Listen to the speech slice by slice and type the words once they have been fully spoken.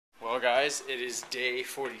guys, it is day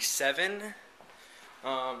 47.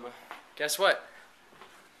 Guess what?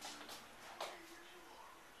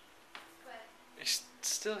 It's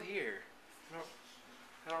still here.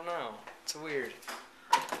 I don't know. It's weird.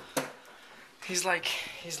 He's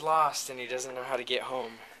lost and he doesn't know how to get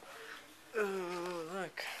home. Oh,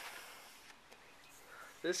 look.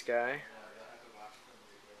 This guy.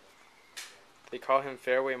 They call him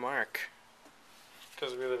Fairway Mark.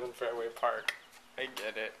 Because we live in Fairway Park. I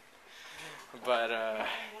get it. But,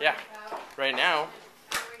 yeah. Right now,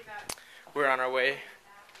 we're on our way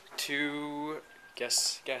to,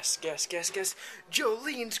 guess,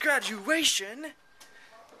 Jolene's graduation.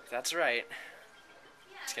 That's right.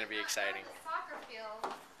 It's gonna be exciting.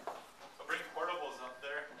 I'll bring portables up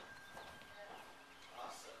there.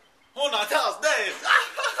 Awesome. Oh, tell us days!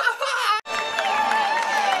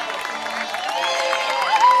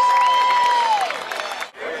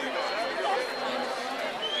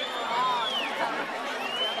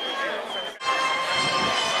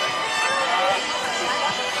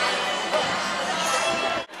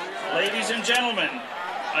 Ladies and gentlemen,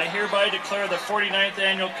 I hereby declare the 49th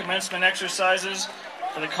annual commencement exercises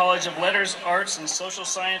for the College of Letters, Arts, and Social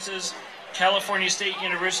Sciences, California State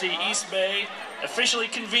University, East Bay, officially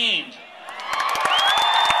convened.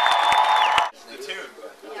 The tune,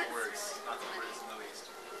 but not the words. Not the words in the least.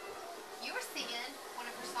 You were singing one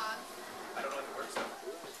of her songs. I don't know the words though.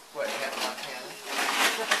 What,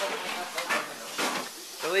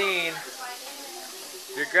 Joleen,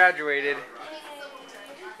 you're graduated.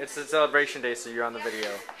 It's the celebration day, so you're on the video.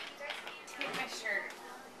 Take my shirt.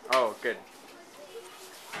 Oh, good.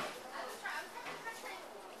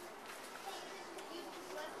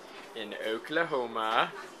 In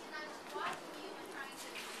Oklahoma,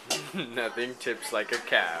 nothing tips like a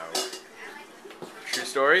cow. True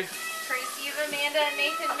story? Tracy of Amanda and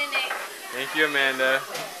Nathan Minnick. Thank you, Amanda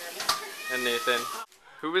and Nathan.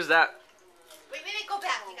 Who was that? Wait, go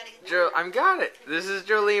back. You gotta get I got it. This is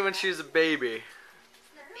Joleen when she was a baby.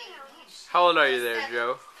 How old are you there,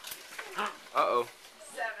 Joe? Uh-oh.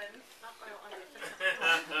 7.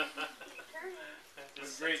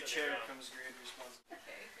 With great chair comes great responsibility.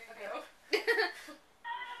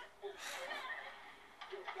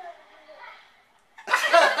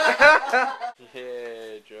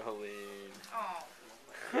 Yeah, Joleen.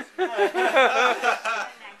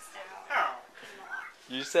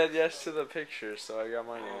 You said yes to the picture, so I got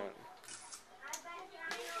mine out.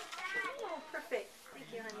 Oh, perfect.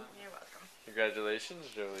 Thank you, honey. You're welcome. Congratulations,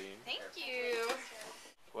 Joleen. Thank you.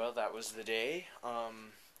 Well, that was the day.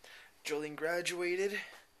 Joleen graduated.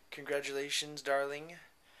 Congratulations, darling.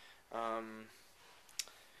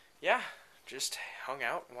 Yeah, just hung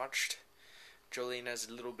out, watched Joleen as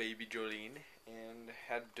a little baby Joleen, and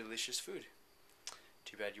had delicious food.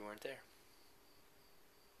 Too bad you weren't there.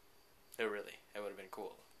 No, really, it would have been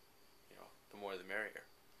cool. You know, the more the merrier.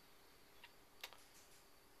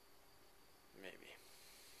 Maybe.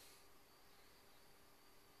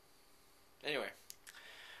 Anyway,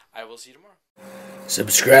 I will see you tomorrow.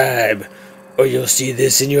 Subscribe, or you'll see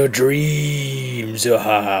this in your dreams.